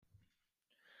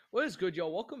What is good,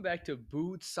 y'all? Welcome back to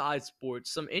Boot Side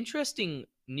Sports. Some interesting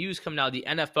news coming out of the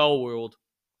NFL world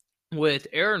with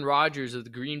Aaron Rodgers of the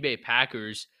Green Bay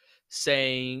Packers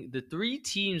saying the three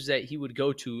teams that he would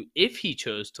go to if he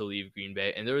chose to leave Green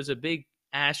Bay, and there was a big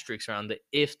asterisk around the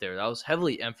if there that was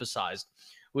heavily emphasized,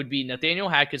 would be Nathaniel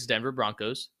Hackett's Denver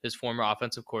Broncos, his former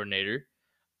offensive coordinator,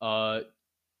 uh,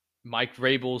 Mike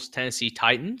Vrabel's Tennessee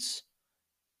Titans,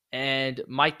 and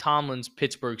Mike Tomlin's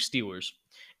Pittsburgh Steelers.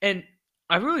 And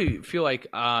I really feel like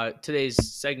today's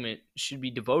segment should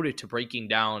be devoted to breaking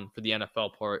down for the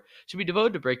NFL part, should be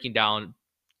devoted to breaking down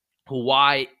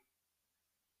why,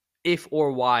 if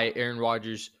or why Aaron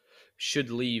Rodgers should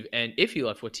leave, and if he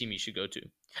left, what team he should go to.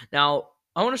 Now,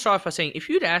 I want to start off by saying if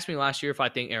you'd asked me last year if I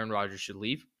think Aaron Rodgers should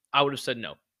leave, I would have said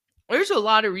no. There's a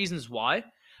lot of reasons why,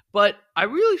 but I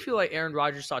really feel like Aaron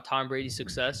Rodgers saw Tom Brady's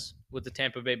success with the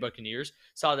Tampa Bay Buccaneers,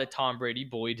 saw that Tom Brady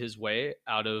bullied his way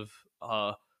out of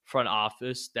front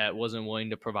office that wasn't willing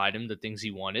to provide him the things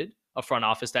he wanted, a front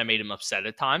office that made him upset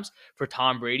at times. For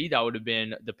Tom Brady, that would have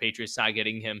been the Patriots not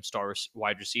getting him star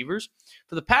wide receivers.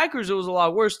 For the Packers, it was a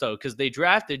lot worse, though, because they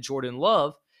drafted Jordan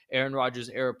Love, Aaron Rodgers'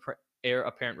 heir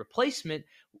apparent replacement,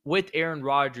 with Aaron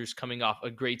Rodgers coming off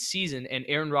a great season and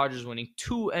Aaron Rodgers winning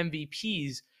 2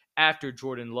 MVPs after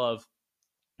Jordan Love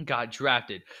got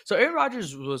drafted. So Aaron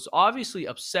Rodgers was obviously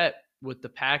upset with the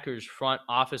Packers front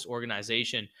office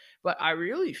organization, but I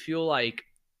really feel like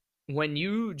when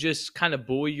you just kind of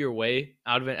bully your way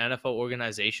out of an NFL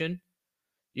organization,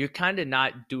 you're kind of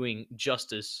not doing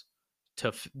justice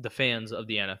to the fans of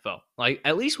the NFL. Like,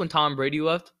 at least when Tom Brady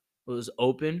left, it was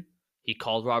open. He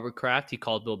called Robert Kraft. He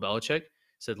called Bill Belichick.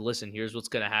 Said, listen, here's what's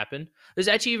going to happen. There's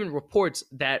actually even reports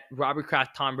that Robert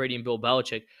Kraft, Tom Brady, and Bill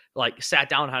Belichick sat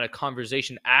down and had a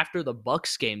conversation after the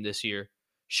Bucs game this year,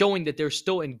 showing that they're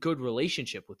still in good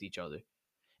relationship with each other.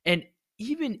 And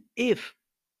even if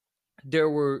there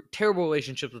were terrible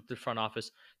relationships with the front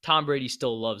office, Tom Brady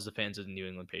still loves the fans of the New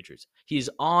England Patriots. He's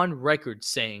on record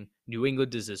saying New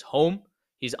England is his home.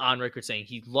 He's on record saying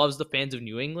he loves the fans of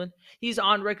New England. He's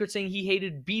on record saying he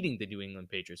hated beating the New England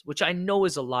Patriots, which I know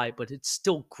is a lie, but it's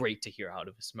still great to hear out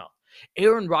of his mouth.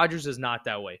 Aaron Rodgers is not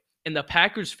that way, and the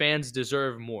Packers fans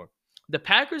deserve more. The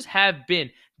Packers have been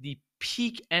the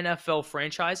peak NFL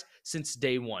franchise since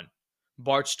day one.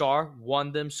 Bart Starr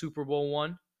won them Super Bowl I.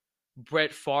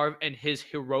 Brett Favre and his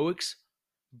heroics.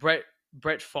 Brett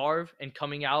Favre and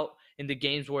coming out in the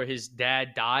games where his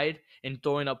dad died and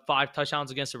throwing up 5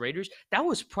 touchdowns against the Raiders. That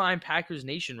was prime Packers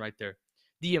nation right there.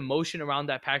 The emotion around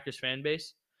that Packers fan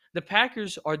base. The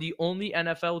Packers are the only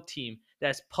NFL team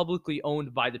that's publicly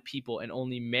owned by the people and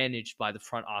only managed by the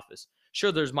front office.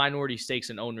 Sure, there's minority stakes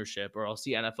in ownership, or else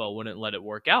the NFL wouldn't let it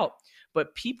work out.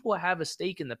 But people have a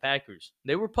stake in the Packers.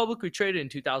 They were publicly traded in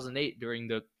 2008 during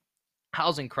the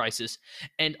housing crisis,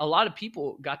 and a lot of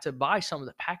people got to buy some of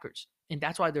the Packers, and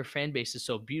that's why their fan base is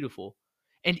so beautiful.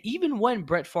 And even when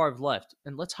Brett Favre left,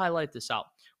 and let's highlight this out,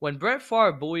 when Brett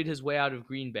Favre bullied his way out of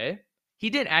Green Bay, he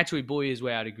didn't actually bully his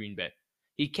way out of Green Bay.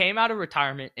 He came out of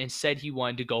retirement and said he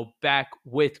wanted to go back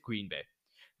with Green Bay.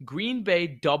 Green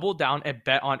Bay doubled down and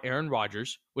bet on Aaron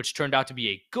Rodgers, which turned out to be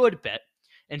a good bet,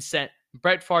 and sent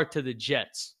Brett Favre to the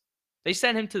Jets. They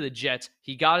sent him to the Jets.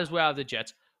 He got his way out of the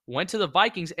Jets, went to the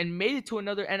Vikings, and made it to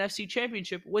another NFC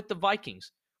championship with the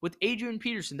Vikings, with Adrian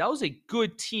Peterson. That was a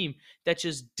good team that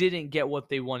just didn't get what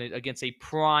they wanted against a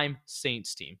prime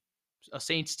Saints team. A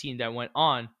Saints team that went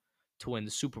on to win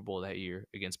the Super Bowl that year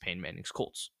against Peyton Manning's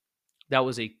Colts. That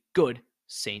was a good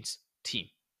Saints team.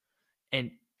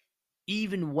 And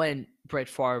even when Brett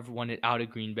Favre wanted out of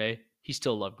Green Bay, he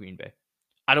still loved Green Bay.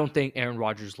 I don't think Aaron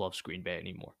Rodgers loves Green Bay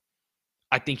anymore.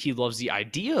 I think he loves the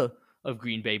idea of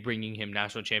Green Bay bringing him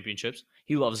national championships.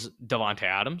 He loves Davante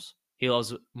Adams. He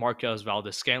loves Marquez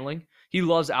Valdes-Scantling. He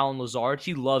loves Allen Lazard.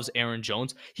 He loves Aaron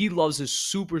Jones. He loves his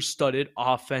super studded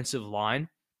offensive line.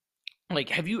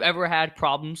 Have you ever had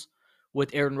problems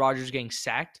with Aaron Rodgers getting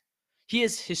sacked? He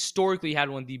has historically had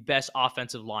one of the best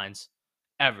offensive lines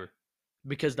ever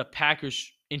because the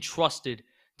Packers entrusted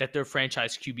that their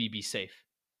franchise QB be safe.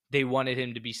 They wanted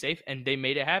him to be safe, and they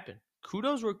made it happen.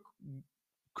 Kudos where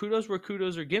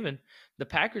kudos are given. The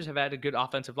Packers have had a good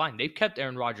offensive line. They've kept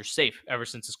Aaron Rodgers safe ever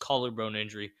since his collarbone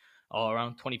injury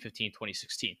around 2015,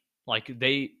 2016.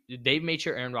 They've made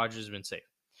sure Aaron Rodgers has been safe.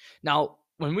 Now,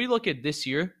 when we look at this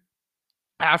year,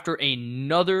 after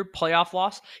another playoff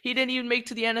loss, he didn't even make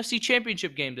to the NFC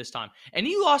Championship game this time. And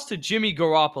he lost to Jimmy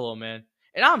Garoppolo, man.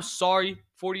 And I'm sorry,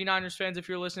 49ers fans, if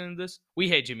you're listening to this, we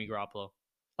hate Jimmy Garoppolo.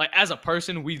 As a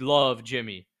person, we love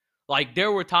Jimmy.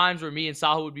 There were times where me and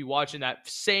Saho would be watching that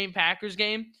same Packers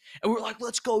game, and we're like,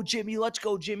 let's go, Jimmy,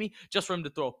 just for him to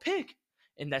throw a pick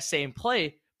in that same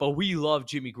play. but we love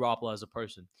Jimmy Garoppolo as a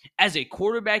person. As a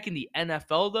quarterback in the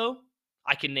NFL, though,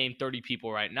 I can name 30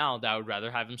 people right now that I would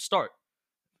rather have him start.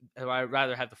 I'd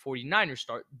rather have the 49ers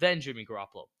start than Jimmy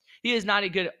Garoppolo. He is not a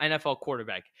good NFL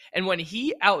quarterback. And when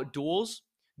he outduels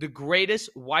the greatest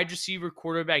wide receiver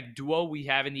quarterback duo we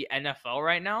have in the NFL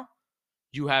right now,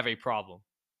 you have a problem.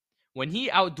 When he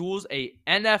outduels a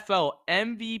NFL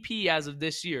MVP as of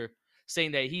this year,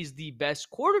 saying that he's the best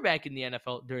quarterback in the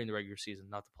NFL during the regular season,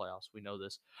 not the playoffs. We know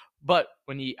this. But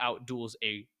when he outduels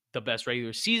the best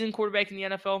regular season quarterback in the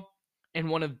NFL and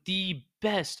one of the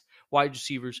best wide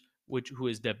receivers, who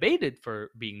is debated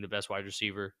for being the best wide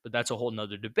receiver, but that's a whole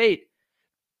nother debate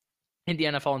in the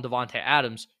NFL, and Devontae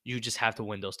Adams, you just have to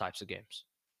win those types of games.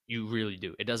 You really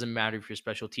do. It doesn't matter if your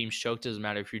special teams choke. It doesn't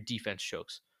matter if your defense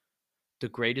chokes. The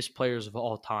greatest players of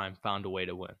all time found a way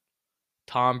to win.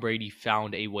 Tom Brady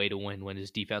found a way to win when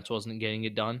his defense wasn't getting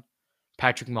it done.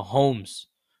 Patrick Mahomes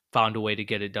found a way to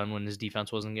get it done when his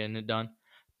defense wasn't getting it done.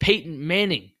 Peyton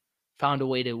Manning found a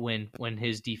way to win when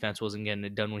his defense wasn't getting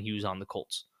it done when he was on the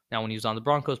Colts. Now, when he was on the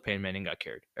Broncos, Peyton Manning got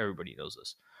carried. Everybody knows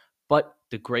this. But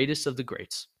the greatest of the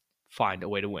greats find a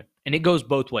way to win. And it goes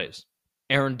both ways.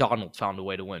 Aaron Donald found a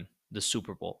way to win the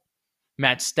Super Bowl.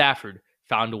 Matt Stafford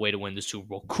found a way to win the Super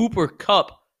Bowl. Cooper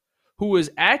Kupp, who was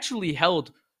actually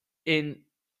held in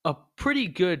a pretty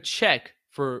good check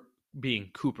for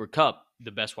being Cooper Kupp, the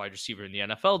best wide receiver in the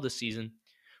NFL this season,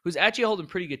 who's actually holding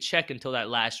pretty good check until that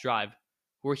last drive,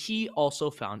 where he also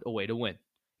found a way to win.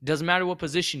 It doesn't matter what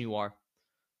position you are,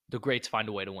 the greats find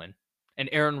a way to win. And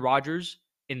Aaron Rodgers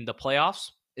in the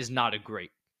playoffs is not a great.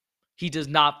 He does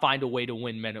not find a way to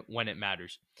win when it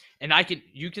matters. And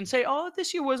you can say, oh,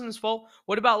 this year wasn't his fault.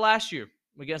 What about last year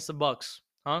against the Bucs?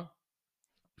 Huh?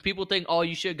 People think, oh,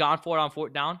 you should have gone for it on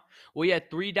fourth down. Well, he had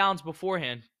 3 downs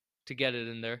beforehand to get it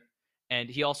in there. And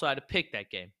he also had to pick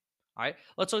that game. All right.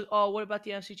 Let's look. Oh, what about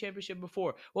the NFC Championship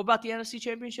before? What about the NFC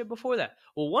Championship before that?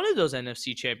 Well, one of those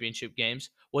NFC Championship games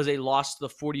was a loss to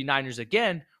the 49ers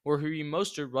again, where Raheem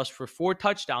Mostert rushed for 4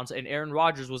 touchdowns and Aaron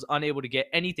Rodgers was unable to get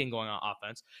anything going on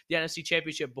offense. The NFC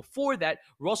Championship before that,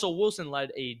 Russell Wilson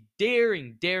led a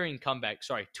daring comeback.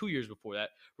 2 years before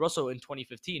that, in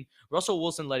 2015, Russell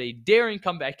Wilson led a daring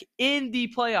comeback in the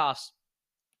playoffs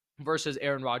versus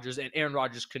Aaron Rodgers, and Aaron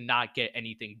Rodgers could not get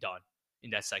anything done in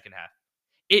that second half.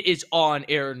 It is on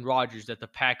Aaron Rodgers that the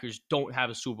Packers don't have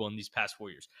a Super Bowl in these past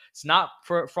 4 years. It's not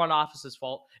front office's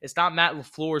fault. It's not Matt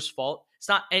LaFleur's fault. It's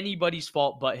not anybody's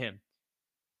fault but him.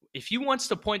 If he wants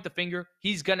to point the finger,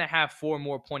 he's going to have 4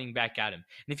 more pointing back at him.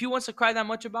 And if he wants to cry that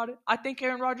much about it, I think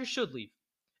Aaron Rodgers should leave.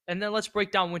 And then let's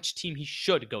break down which team he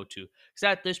should go to. Because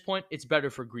at this point, it's better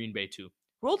for Green Bay too.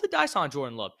 Roll the dice on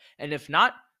Jordan Love. And if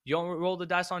not, you don't roll the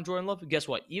dice on Jordan Love, guess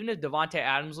what? Even if Devontae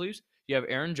Adams leaves, you have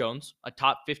Aaron Jones, a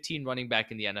top 15 running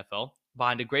back in the NFL,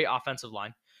 behind a great offensive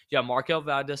line. You have Markel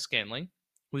Valdez-Scantling,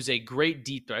 who's a great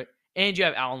deep threat. And you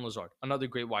have Allen Lazard, another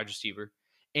great wide receiver.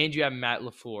 And you have Matt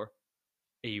LaFleur,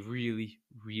 a really,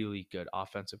 really good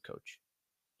offensive coach.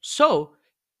 So,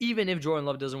 even if Jordan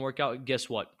Love doesn't work out, guess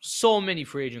what? So many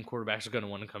free agent quarterbacks are going to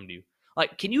want to come to you.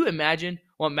 Like, can you imagine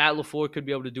what Matt LaFleur could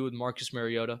be able to do with Marcus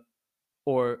Mariota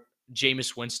or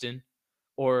Jameis Winston?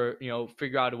 Or,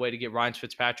 figure out a way to get Ryan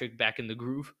Fitzpatrick back in the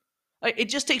groove. Like, it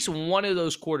just takes one of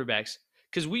those quarterbacks,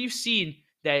 because we've seen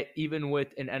that even with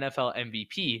an NFL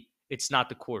MVP, it's not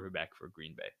the quarterback for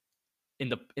Green Bay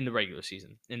in the regular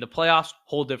season. In the playoffs,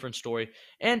 whole different story.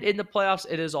 And in the playoffs,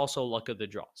 it is also luck of the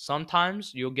draw.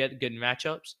 Sometimes you'll get good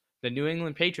matchups. The New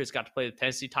England Patriots got to play the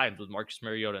Tennessee Titans with Marcus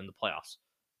Mariota in the playoffs.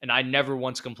 And I never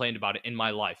once complained about it in my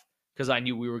life, because I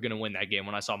knew we were going to win that game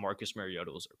when I saw Marcus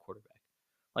Mariota was our quarterback.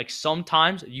 Like,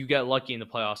 sometimes you get lucky in the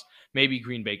playoffs. Maybe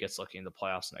Green Bay gets lucky in the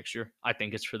playoffs next year. I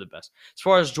think it's for the best. As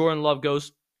far as Jordan Love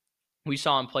goes, we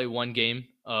saw him play one game.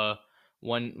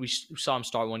 We saw him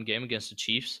start one game against the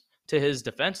Chiefs. To his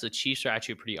defense, the Chiefs are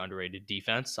actually a pretty underrated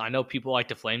defense. I know people like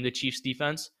to flame the Chiefs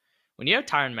defense. When you have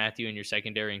Tyrann Mathieu in your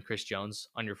secondary and Chris Jones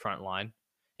on your front line,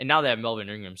 and now they have Melvin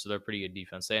Ingram, so they're a pretty good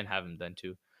defense. They didn't have him then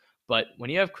too. But when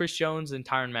you have Chris Jones and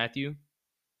Tyrann Mathieu,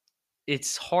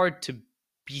 it's hard to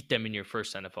beat them in your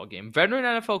first NFL game. Veteran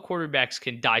NFL quarterbacks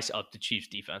can dice up the Chiefs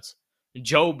defense.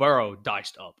 Joe Burrow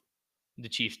diced up the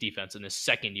Chiefs defense in his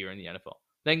second year in the NFL.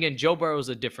 Then again, Joe Burrow is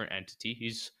a different entity.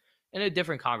 He's in a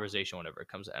different conversation whenever it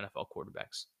comes to NFL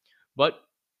quarterbacks. But,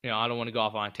 I don't want to go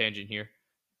off on a tangent here.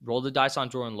 Roll the dice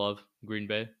on Jordan Love, Green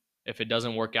Bay. If it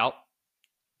doesn't work out,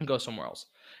 go somewhere else.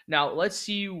 Now, let's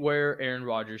see where Aaron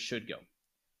Rodgers should go.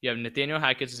 You have Nathaniel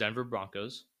Hackett's Denver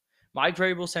Broncos, Mike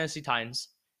Vrabel's Tennessee Titans,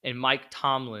 and Mike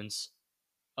Tomlin's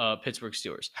Pittsburgh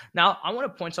Steelers. Now, I want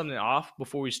to point something off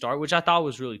before we start, which I thought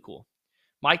was really cool.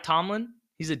 Mike Tomlin,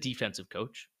 he's a defensive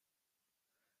coach.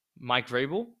 Mike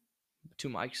Vrabel, two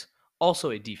Mikes, also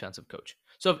a defensive coach.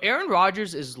 So if Aaron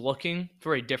Rodgers is looking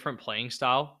for a different playing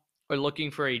style or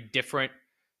looking for a different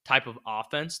type of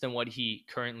offense than what he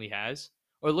currently has,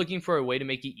 or looking for a way to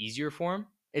make it easier for him,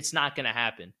 it's not going to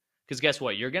happen. Because guess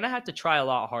what? You're going to have to try a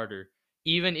lot harder,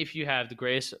 even if you have the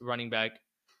greatest running back,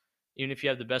 even if you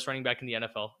have the best running back in the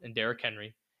NFL in Derrick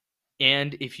Henry,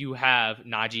 and if you have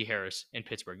Najee Harris in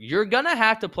Pittsburgh. You're going to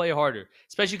have to play harder,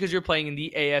 especially because you're playing in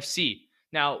the AFC.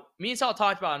 Now, me and Sal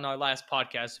talked about it in our last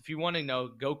podcast. If you want to know,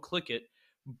 go click it.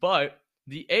 But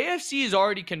the AFC is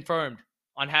already confirmed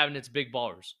on having its big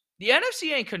ballers. The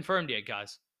NFC ain't confirmed yet,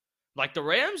 guys. Like the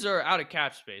Rams are out of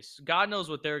cap space. God knows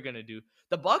what they're going to do.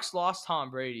 The Bucks lost Tom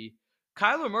Brady.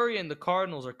 Kyler Murray and the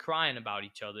Cardinals are crying about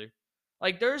each other.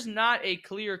 Like there's not a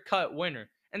clear-cut winner.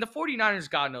 And the 49ers,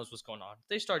 God knows what's going on. If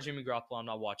they start Jimmy Garoppolo, I'm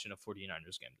not watching a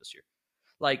 49ers game this year.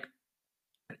 Like,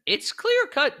 it's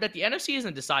clear-cut that the NFC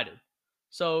isn't decided.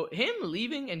 So him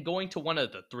leaving and going to one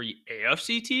of the three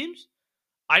AFC teams,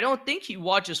 I don't think he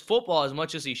watches football as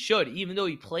much as he should, even though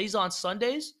he plays on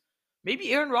Sundays.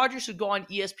 Maybe Aaron Rodgers should go on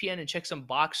ESPN and check some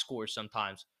box scores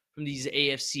sometimes from these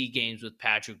AFC games with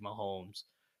Patrick Mahomes,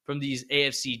 from these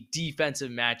AFC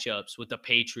defensive matchups with the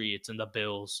Patriots and the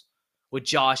Bills, with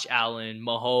Josh Allen,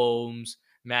 Mahomes,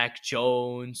 Mac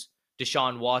Jones,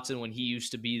 Deshaun Watson when he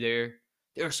used to be there.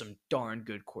 There are some darn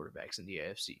good quarterbacks in the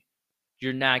AFC.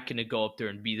 You're not going to go up there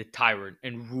and be the tyrant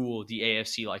and rule the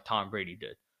AFC like Tom Brady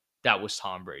did. That was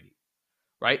Tom Brady,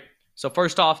 right? So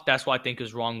first off, that's what I think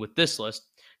is wrong with this list.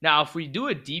 Now, if we do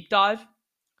a deep dive,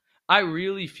 I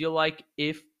really feel like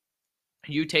if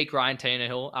you take Ryan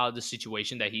Tannehill out of the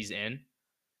situation that he's in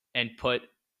and put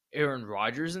Aaron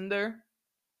Rodgers in there,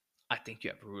 I think you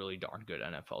have a really darn good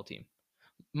NFL team.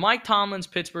 Mike Tomlin's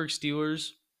Pittsburgh Steelers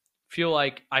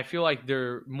I feel like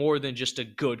they're more than just a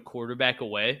good quarterback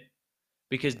away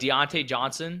because Deontay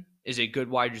Johnson is a good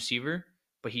wide receiver,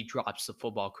 but he drops the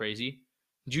football crazy.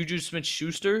 Juju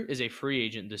Smith-Schuster is a free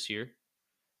agent this year.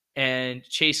 And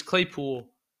Chase Claypool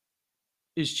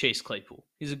is Chase Claypool.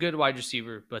 He's a good wide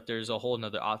receiver, but there's a whole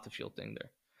nother off the field thing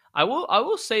there. I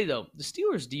will say though, the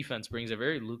Steelers defense brings a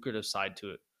very lucrative side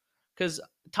to it. Because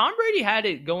Tom Brady had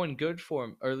it going good for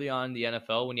him early on in the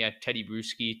NFL when you had Teddy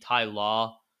Bruschi, Ty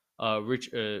Law,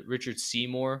 Richard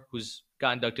Seymour, who's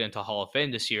got inducted into Hall of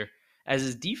Fame this year, as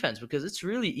his defense, because it's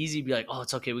really easy to be like, oh,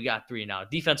 it's okay, we got three now.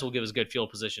 Defense will give us good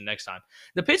field position next time.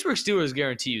 The Pittsburgh Steelers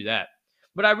guarantee you that.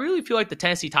 But I really feel like the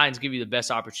Tennessee Titans give you the best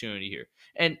opportunity here.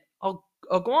 And I'll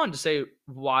go on to say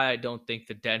why I don't think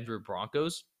the Denver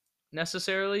Broncos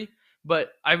necessarily,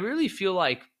 but I really feel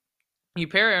like you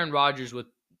pair Aaron Rodgers with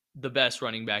the best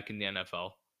running back in the NFL.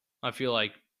 I feel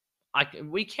like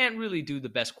we can't really do the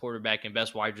best quarterback and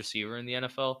best wide receiver in the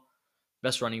NFL.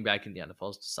 Best running back in the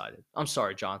NFL is decided. I'm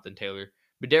sorry, Jonathan Taylor,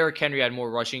 but Derrick Henry had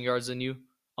more rushing yards than you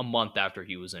a month after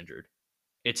he was injured.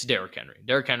 It's Derrick Henry.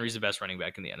 Derrick Henry's the best running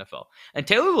back in the NFL. And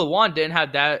Taylor Lewan didn't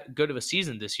have that good of a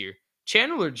season this year.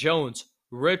 Chandler Jones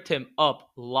ripped him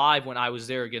up live when I was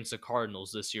there against the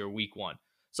Cardinals this year, week 1.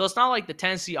 So it's not like the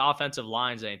Tennessee offensive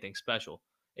line is anything special.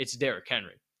 It's Derrick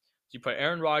Henry. So you put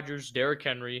Aaron Rodgers, Derrick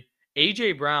Henry,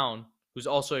 A.J. Brown, who's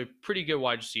also a pretty good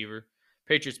wide receiver.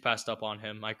 Patriots passed up on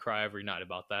him. I cry every night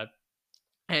about that.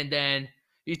 And then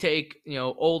you take,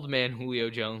 old man Julio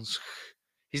Jones.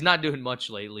 He's not doing much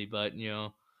lately, but,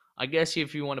 I guess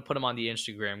if you want to put him on the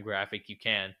Instagram graphic, you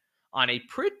can. On a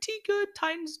pretty good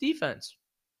Titans defense.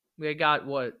 They got,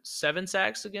 7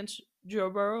 sacks against Joe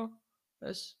Burrow?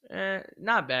 That's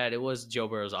not bad. It was Joe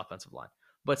Burrow's offensive line.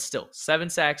 But still, 7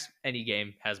 sacks, any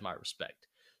game has my respect.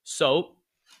 So,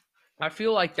 I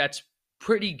feel like that's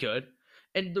pretty good.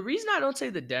 And the reason I don't say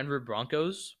the Denver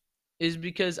Broncos is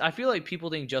because I feel like people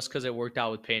think just because it worked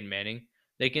out with Peyton Manning,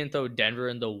 they can throw Denver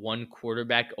in the one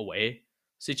quarterback away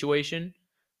situation.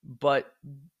 But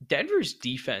Denver's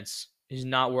defense is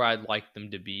not where I'd like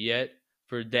them to be yet.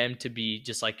 For them to be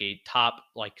just like a top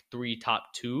 3,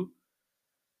 top 2.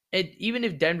 And even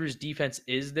if Denver's defense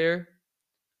is there,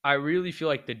 I really feel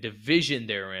like the division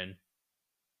they're in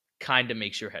kind of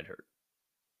makes your head hurt.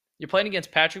 You're playing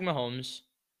against Patrick Mahomes,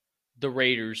 the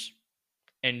Raiders,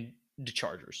 and the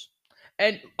Chargers.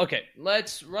 And, okay,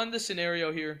 let's run the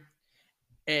scenario here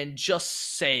and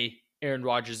just say Aaron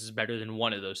Rodgers is better than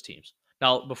one of those teams.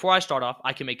 Now, before I start off,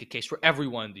 I can make a case for every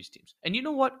one of these teams. And you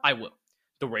know what? I will.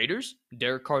 The Raiders,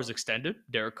 Derek Carr's extended.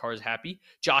 Derek Carr's happy.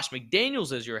 Josh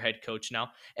McDaniels is your head coach now.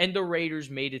 And the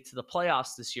Raiders made it to the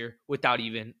playoffs this year without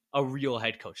even a real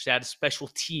head coach. They had a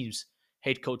special teams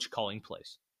head coach calling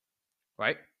plays,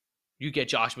 right? You get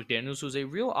Josh McDaniels, who's a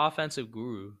real offensive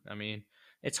guru. I mean,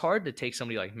 it's hard to take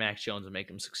somebody like Mac Jones and make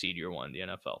him succeed year one in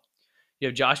the NFL. You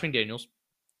have Josh McDaniels.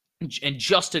 And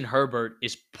Justin Herbert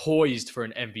is poised for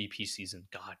an MVP season.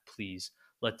 God, please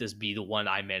let this be the one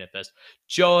I manifest.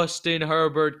 Justin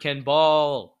Herbert can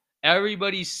ball.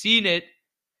 Everybody's seen it.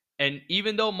 And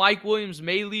even though Mike Williams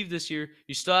may leave this year,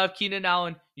 you still have Keenan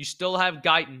Allen. You still have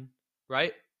Guyton,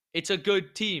 right? It's a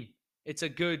good team. It's a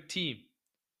good team.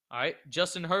 All right.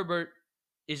 Justin Herbert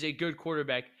is a good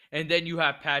quarterback. And then you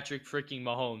have Patrick freaking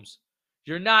Mahomes.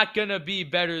 You're not going to be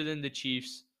better than the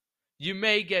Chiefs. You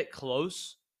may get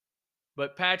close,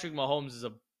 but Patrick Mahomes is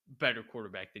a better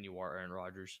quarterback than you are Aaron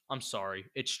Rodgers. I'm sorry.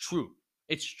 It's true.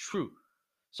 It's true.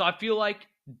 So I feel like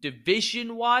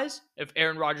division-wise, if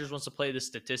Aaron Rodgers wants to play this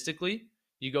statistically,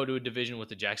 you go to a division with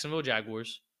the Jacksonville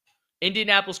Jaguars.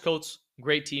 Indianapolis Colts,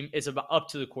 great team. It's about up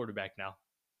to the quarterback now.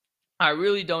 I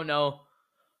really don't know.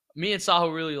 Me and Saho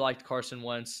really liked Carson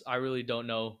Wentz. I really don't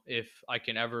know if I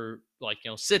can ever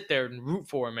sit there and root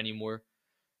for him anymore.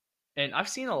 And I've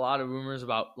seen a lot of rumors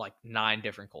about 9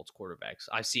 different Colts quarterbacks.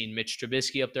 I've seen Mitch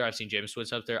Trubisky up there. I've seen James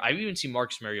Winston up there. I've even seen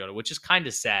Marcus Mariota, which is kind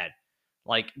of sad.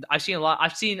 I've seen a lot.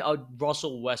 I've seen a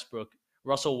Russell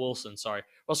Wilson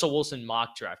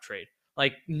mock draft trade.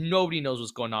 Nobody knows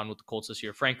what's going on with the Colts this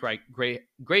year. Frank Reich,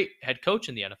 great head coach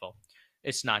in the NFL.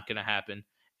 It's not going to happen.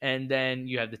 And then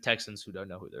you have the Texans, who don't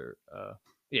know who they're.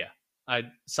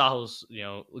 Saho's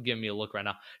giving me a look right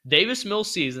now. Davis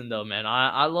Mills season though, man.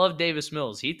 I love Davis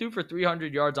Mills. He threw for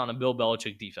 300 yards on a Bill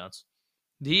Belichick defense.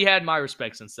 He had my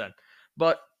respect since then.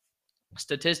 But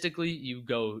statistically, you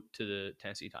go to the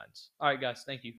Tennessee Titans. All right, guys. Thank you.